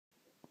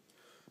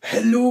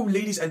Hello,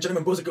 ladies and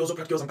gentlemen, boys and girls,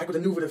 girls. I'm back with a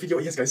new video.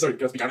 Yes, guys. Sorry,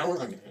 girls.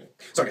 Sorry,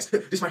 guys.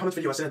 This is my 100th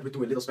video. I said I'd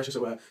do a little special.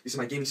 So, this is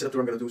my gaming setup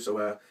tour I'm gonna do.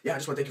 So, yeah, I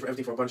just want to thank you for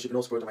everything, for partnership and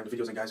all support on my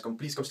videos. And guys,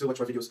 please come still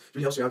watch my videos. It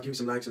really helps me out. Give me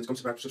some likes and come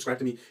subscribe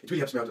to me. It really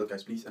helps me out a lot,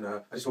 guys. Please. And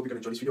I just hope you're gonna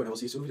enjoy this video. And I will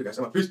see you soon, guys.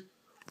 Peace.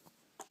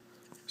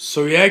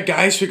 So yeah,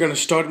 guys, we're gonna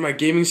start my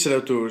gaming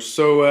setup tour.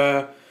 So,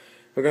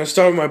 we're gonna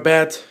start with my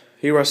bed.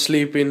 Here I'm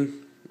sleeping.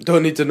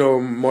 Don't need to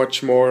know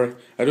much more.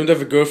 I don't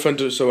have a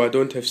girlfriend, so I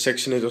don't have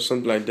sex in it or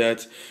something like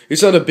that.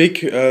 It's not a big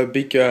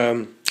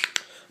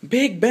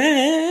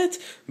bed,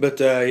 but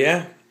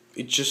yeah,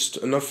 it's just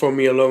enough for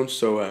me alone.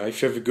 So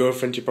if you have a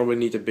girlfriend, you probably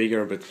need a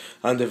bigger, but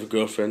I don't have a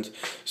girlfriend.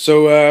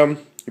 So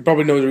you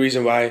probably know the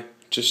reason why.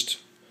 Just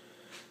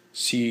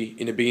see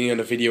in the beginning of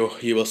the video,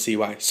 you will see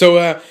why.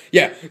 So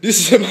yeah,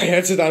 this is my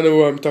headset. I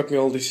know I'm talking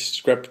all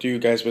this crap to you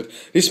guys, but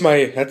this is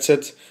my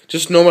headset,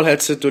 just normal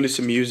headset to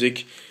listen to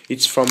music.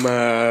 It's from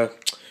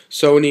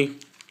Sony.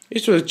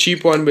 It's a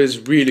cheap one, but it's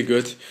really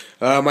good.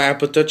 My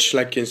Apple Touch,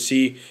 like you can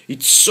see,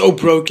 it's so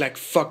broke, like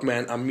fuck,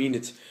 man. I mean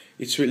it.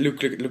 It's really,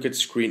 look at the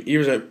screen.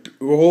 Here's a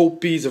whole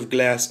piece of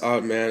glass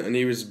out, man, and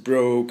here is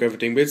broke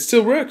everything, but it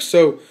still works.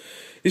 So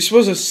this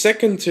was a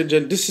second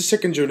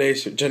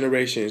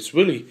generation. It's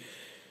really.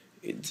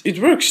 It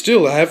works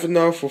still. I have it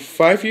now for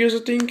 5 years, I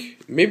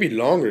think. Maybe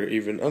longer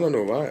even. I don't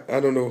know why. I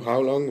don't know how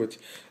long, but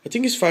I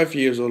think it's 5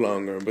 years or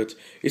longer. But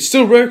it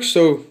still works,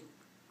 so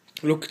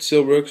look, it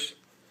still works.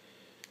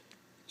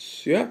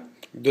 So, yeah,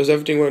 it does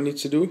everything what it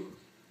needs to do.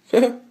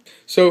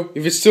 So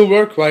if it still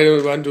works, why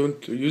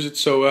don't I use it?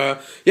 So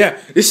yeah,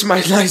 this is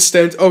my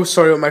nightstand. Oh,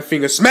 sorry on my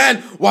fingers.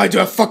 Man, why do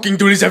I fucking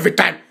do this every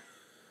time?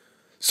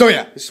 So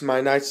yeah, this is my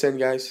nightstand,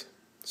 guys.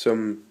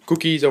 Some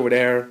cookies over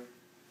there.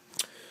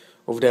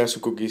 Over there,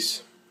 some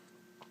cookies.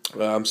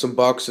 Some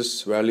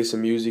boxes where I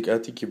listen music. I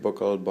think you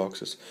bought all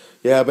boxes.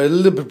 Yeah, but a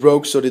little bit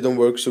broke, so they don't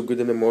work so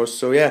good anymore.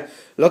 So yeah,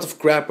 a lot of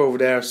crap over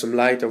there. Some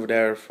light over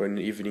there for in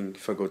the evening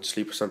if I go to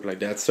sleep or something like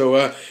that.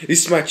 So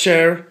this is my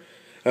chair.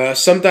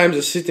 Sometimes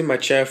I sit in my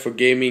chair for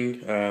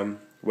gaming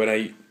when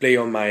I play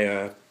on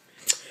my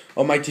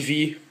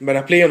TV. But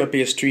I play on a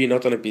PS3,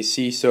 not on a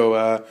PC. So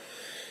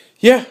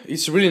yeah,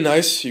 it's really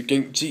nice. You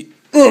can see.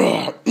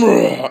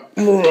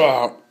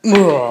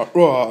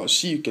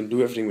 See, you can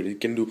do everything with it. You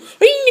can do.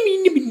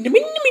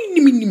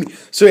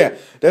 So yeah,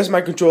 that's my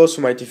controls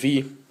for my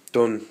TV.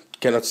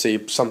 Cannot say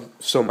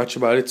so much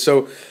about it.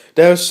 So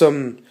there's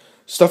some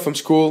stuff from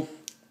school.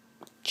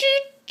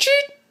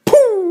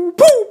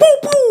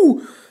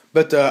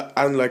 But I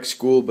don't like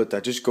school. But I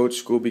just go to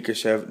school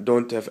because you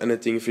don't have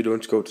anything if you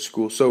don't go to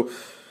school. So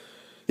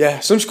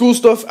yeah, some school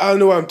stuff. I don't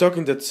know why I'm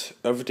talking that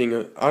everything.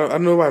 I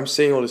don't know why I'm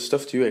saying all this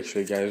stuff to you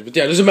actually, guys. But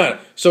yeah, it doesn't matter.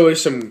 So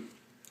there's some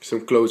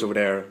clothes over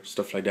there,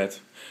 stuff like that.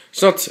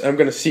 It's not. I'm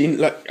gonna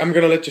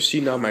let you see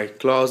now my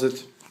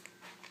closet.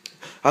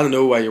 I don't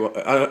know why you.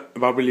 I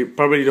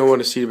probably don't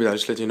want to see it, but I'll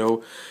just let you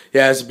know.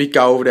 Yeah, there's a big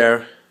cow over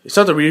there. It's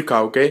not a real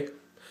cow, okay?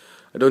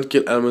 I don't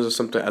kill animals or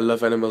something. I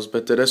love animals,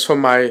 but that's from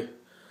my.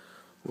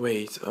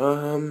 Wait.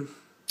 How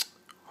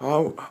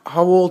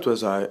old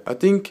was I? I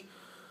think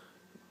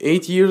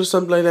 8 years or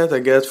something like that. I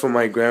get it from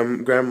my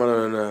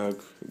grandmother and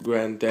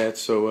granddad.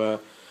 So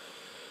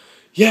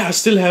yeah, I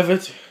still have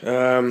it.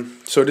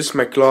 So this is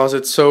my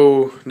closet.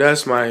 So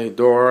there's my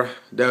door.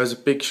 There's a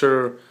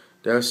picture.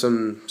 There's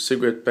some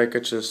cigarette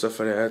package and stuff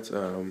like that.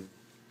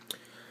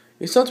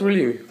 It's not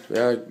really.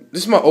 Yeah,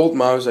 this is my old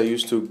mouse I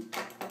used to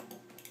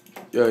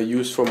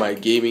use for my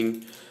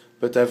gaming,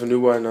 but I have a new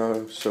one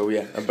now. So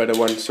yeah, a better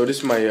one. So this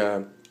is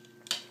my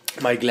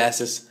my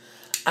glasses.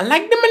 I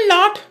like them a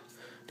lot.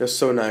 They're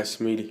so nice,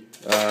 really.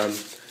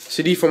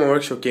 CD from my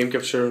workshop, Game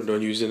Capture,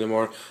 don't use it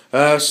anymore.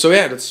 So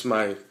yeah, that's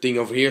my thing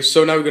over here.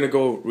 So now we're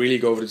gonna really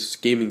go over this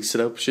gaming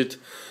setup shit.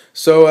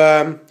 So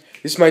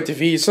this is my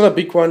TV. It's not a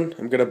big one.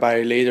 I'm gonna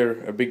buy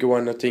later a bigger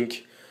one, I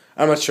think.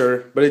 I'm not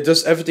sure, but it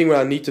does everything what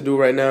I need to do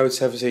right now. It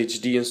has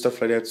HD and stuff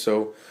like that,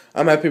 so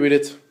I'm happy with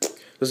it.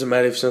 Doesn't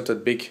matter if it's not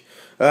that big.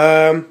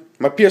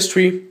 My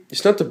PS3,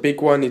 it's not the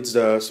big one. It's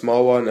the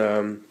small one.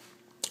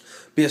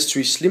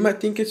 PS3 Slim, I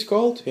think it's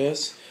called.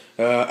 Yes.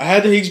 I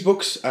had the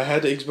Xbox,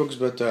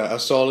 but I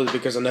sold it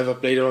because I never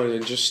played on it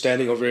and just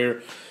standing over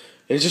here.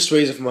 It's just a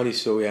waste of money,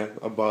 so yeah,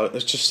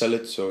 let's just sell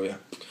it, so yeah.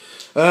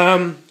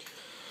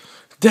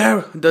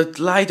 There, that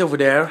light over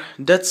there,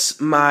 that's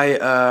my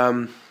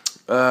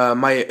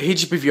my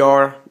HP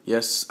VR.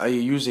 Yes, I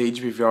use the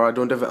HP VR. I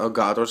don't have an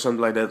Elgato or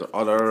something like that,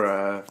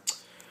 other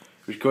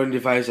recording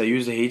device. I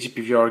use the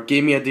HP VR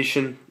Gaming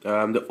Edition.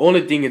 The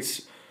only thing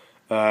it's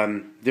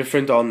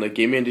different on the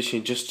Gaming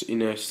Edition, just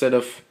instead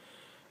of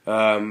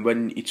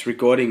when it's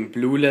recording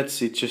blue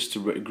LEDs, it's just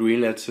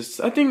green LEDs.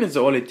 I think that's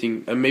the only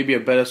thing, and maybe a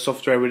better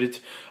software with it.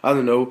 I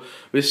don't know.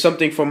 There's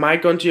something for my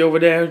country over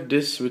there.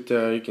 This with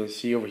you can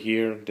see over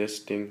here, this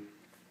thing.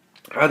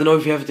 I don't know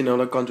if you have it in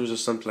other countries or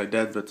something like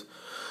that, but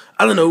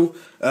I don't know.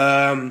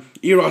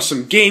 Here are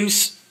some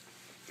games.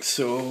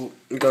 So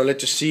I'm gonna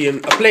let you see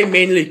them. I play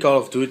mainly Call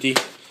of Duty.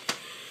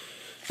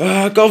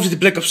 Call of Duty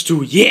Black Ops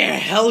 2. Yeah,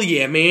 hell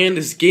yeah, man.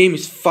 This game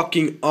is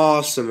fucking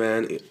awesome,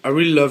 man. I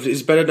really love it.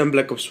 It's better than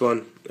Black Ops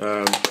 1.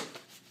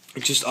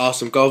 It's just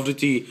awesome. Call of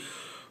Duty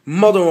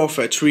Modern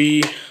Warfare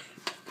 3.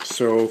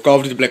 So Call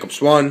of Duty Black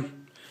Ops 1.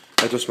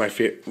 That was my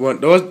favorite one.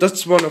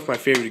 That's one of my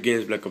favorite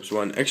games, Black Ops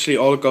 1. Actually,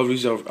 all the Call of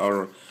Duties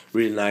are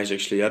really nice.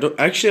 Actually, I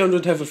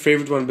don't have a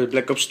favorite one, but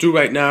Black Ops 2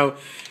 right now,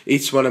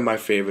 it's one of my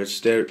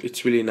favorites.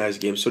 It's really a nice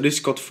game. So this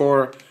COD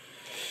 4,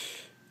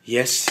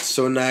 yes, it's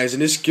so nice.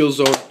 And this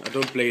Killzone, I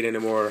don't play it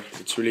anymore.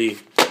 It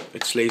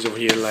slays over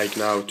here like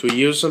now 2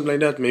 years, something like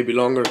that, maybe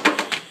longer.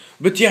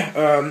 But yeah,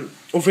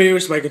 over here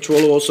is my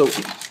controller also.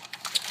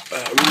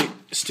 Really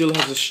still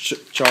has a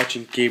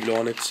charging cable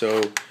on it,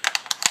 so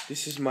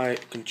this is my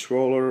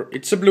controller.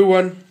 It's a blue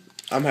one.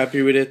 I'm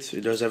happy with it.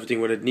 It does everything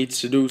what it needs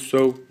to do.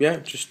 So yeah,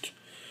 just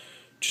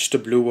a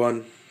blue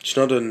one. It's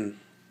not a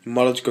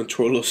modded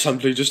controller or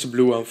something. Just a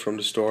blue one from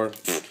the store.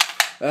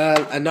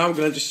 And now I'm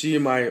gonna just see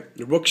my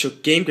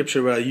RockShox game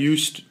capture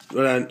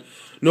what I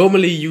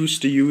normally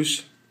used to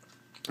use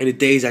in the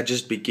days I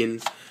just begin,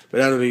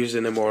 but I don't use it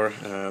anymore.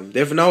 They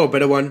have now a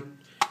better one.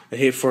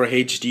 Here for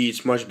HD,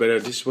 it's much better.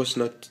 This was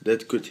not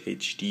that good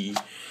HD,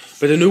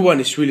 but the new one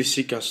is really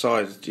sick. I saw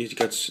it. It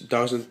got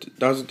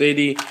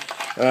 1080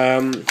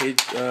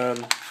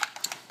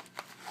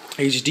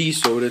 HD,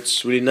 so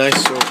that's really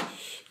nice. So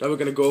now we're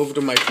gonna go over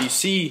to my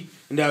PC,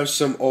 and there are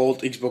some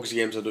old Xbox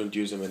games. I don't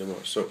use them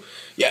anymore. So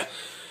yeah,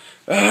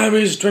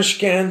 here's a trash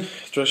can,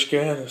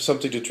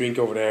 something to drink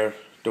over there.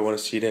 Don't want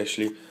to see it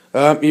actually.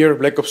 Here,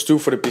 Black Ops 2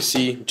 for the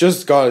PC.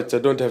 Just got it. I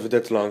don't have it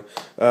that long.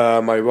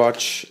 My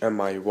watch and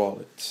my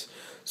wallet.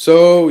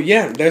 So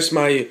yeah, that's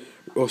my.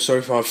 Oh,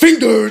 sorry for my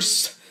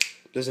fingers.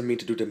 Doesn't mean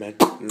to do that, man.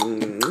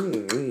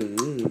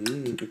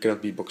 You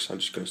cannot beatbox. I'm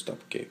just gonna stop.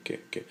 Okay.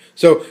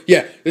 So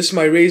yeah, this is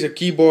my Razer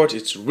keyboard.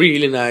 It's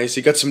really nice.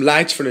 You got some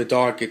lights from the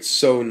dark. It's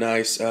so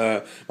nice.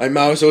 My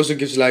mouse also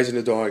gives lights in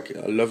the dark.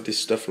 I love this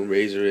stuff from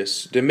Razer.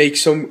 They make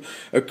some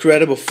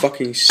incredible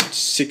fucking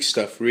sick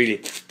stuff.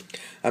 Really,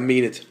 I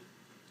mean it.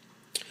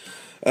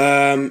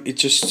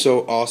 It's just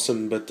so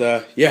awesome. But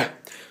yeah,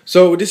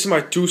 so this is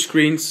my two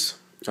screens.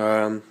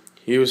 Over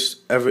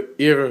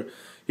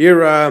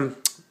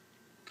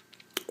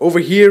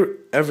here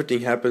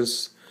everything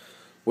happens.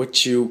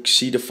 What you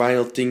see, the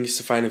final things,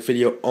 the final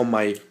video on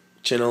my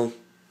channel,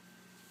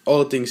 all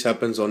the things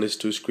happens on these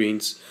two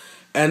screens.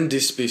 And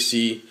this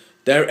PC,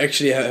 there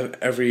actually have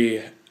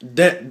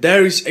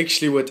there is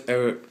actually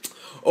whatever.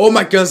 Oh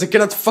my gosh, I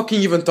cannot fucking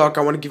even talk.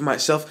 I want to give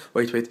myself,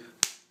 wait.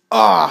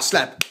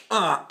 Slap.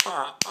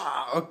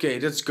 Okay,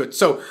 that's good.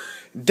 So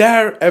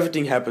there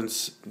everything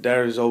happens.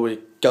 There is always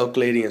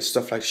calculating and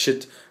stuff like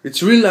shit.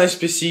 It's really nice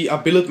PC. I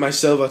build it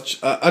myself.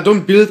 I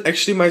don't build it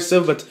actually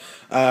myself, but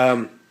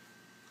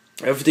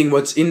everything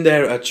what's in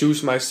there I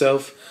choose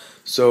myself.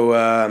 So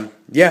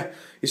yeah,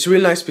 it's a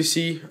really nice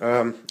PC.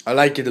 I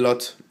like it a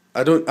lot.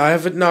 I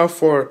have it now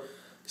for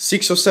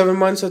 6 or 7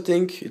 months, I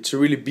think. It's a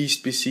really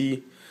beast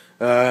PC.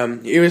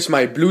 Here is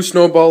my blue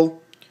snowball.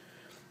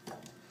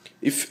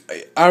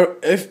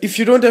 If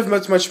you don't have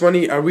much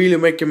money, I really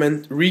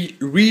recommend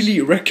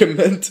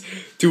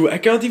to. I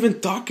can't even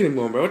talk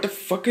anymore, bro. What the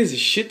fuck is this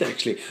shit?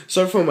 Actually,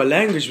 sorry for my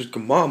language, but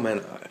come on,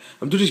 man.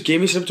 I'm doing this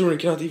gaming setup and I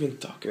cannot even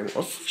talk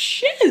anymore. Oh,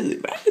 shit,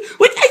 man.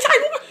 Wait,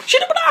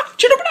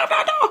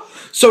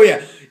 so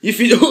yeah, if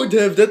you don't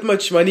have that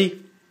much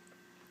money,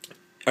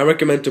 I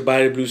recommend to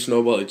buy the blue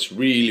snowball. It's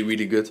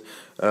really good.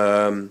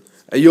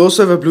 You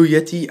also have a blue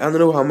Yeti. I don't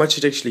know how much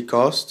it actually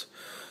cost.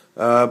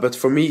 But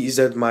for me, is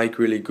that mic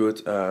really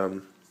good?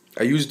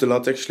 I use it a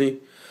lot actually.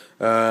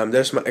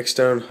 There's my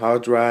external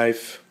hard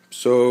drive.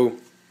 So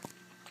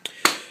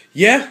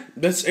yeah,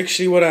 that's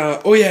actually what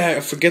oh yeah,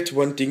 I forget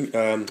one thing.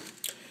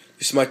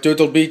 This is my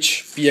Turtle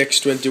Beach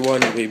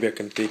PX21. Maybe I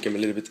can take him a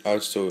little bit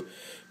out. So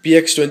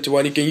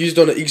PX21, you can use it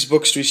on the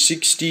Xbox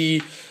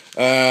 360,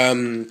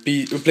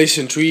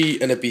 PlayStation 3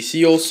 and a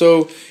PC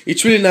also.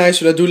 It's really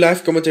nice. When I do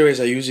live commentaries,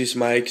 I use this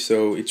mic,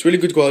 so it's really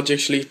good quality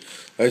actually.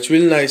 It's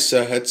really nice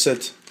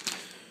headset.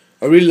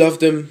 I really love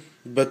them,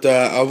 but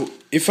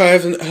if I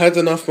haven't had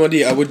enough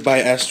money, I would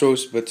buy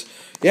Astros. But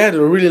yeah,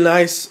 they're really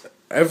nice.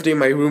 Everything in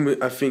my room,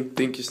 I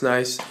think is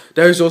nice.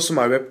 There is also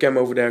my webcam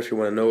over there if you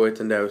want to know it,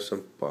 and there are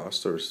some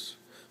posters,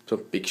 some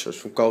pictures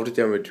from Call of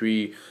Duty Arma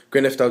 3,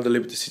 Grand Theft Auto: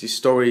 Liberty City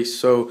Stories.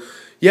 So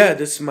yeah,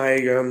 that's my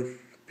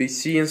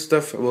PC and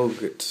stuff. I will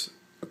get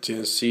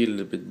to see a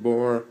little bit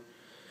more.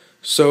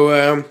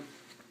 So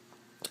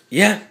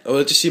yeah, I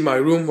will just see my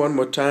room one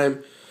more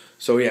time.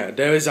 So yeah,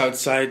 there is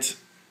outside.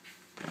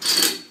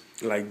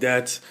 Like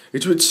that.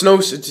 It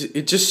snows.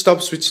 It just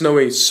stops with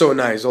snowing. It's so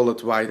nice. All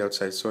that white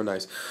outside. So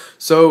nice.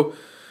 So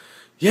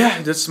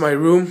yeah, that's my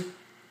room.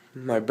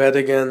 My bed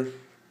again.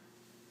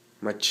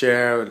 My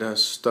chair.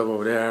 There's stuff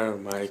over there.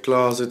 My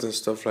closet and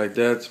stuff like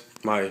that.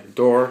 My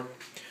door.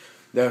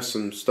 There's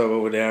some stuff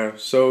over there.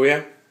 So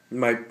yeah,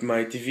 my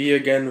TV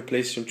again. My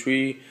PlayStation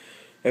 3.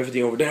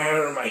 Everything over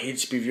there. My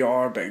HP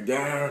VR back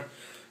there.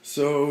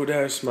 So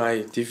there's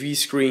my TV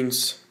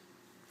screens.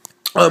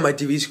 My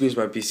TV screens,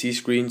 my PC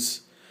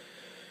screens.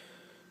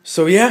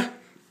 So yeah,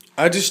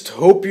 I just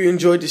hope you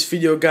enjoyed this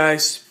video,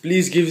 guys.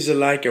 Please give us a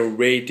like and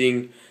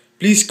rating.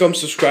 please come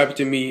subscribe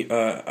to me.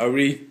 I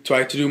really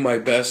try to do my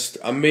best.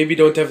 I maybe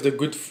don't have the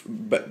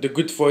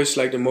good voice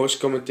like the most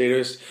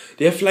commentators.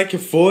 They have like a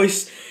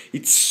voice.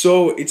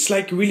 It's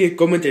like really a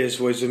commentator's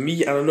voice. For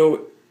me, I don't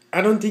know. I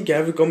don't think I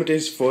have a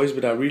commentator's voice,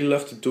 but I really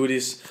love to do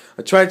this.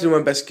 I try to do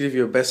my best to give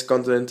you the best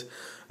content.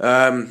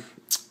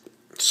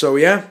 So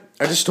yeah,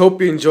 I just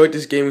hope you enjoyed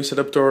this gaming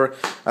setup tour.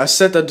 I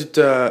said I did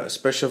a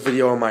special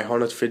video on my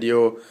 100th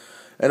video.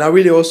 And I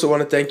really also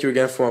want to thank you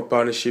again for my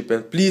partnership.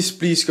 And please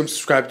come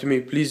subscribe to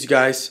me, please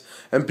guys.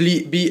 And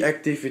be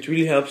active, it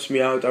really helps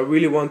me out. I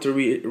really want to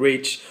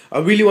reach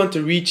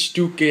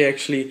 2K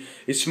actually.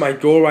 It's my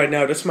goal right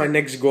now, that's my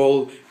next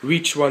goal.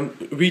 Reach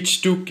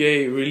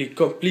 2K, really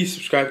please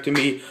subscribe to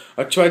me.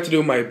 I try to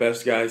do my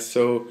best guys.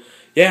 So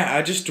yeah,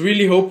 I just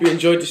really hope you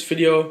enjoyed this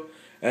video.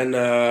 And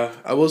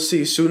I will see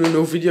you soon in a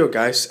new video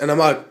guys. And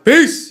I'm out,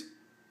 peace!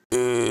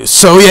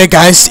 So yeah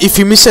guys, if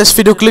you missed this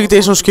video, click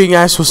this on screen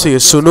guys. We'll see you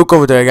soon. No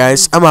comment there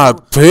guys. I'm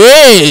out.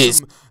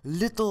 Peace!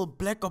 Little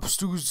Black Ops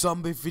 2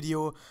 zombie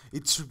video.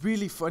 It's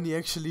really funny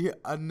actually.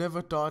 I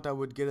never thought I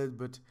would get it,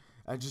 but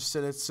I just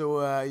said it.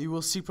 So you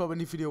will see probably in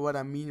the video what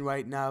I mean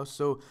right now.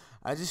 So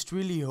I just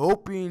really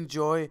hope you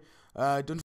enjoy. Don't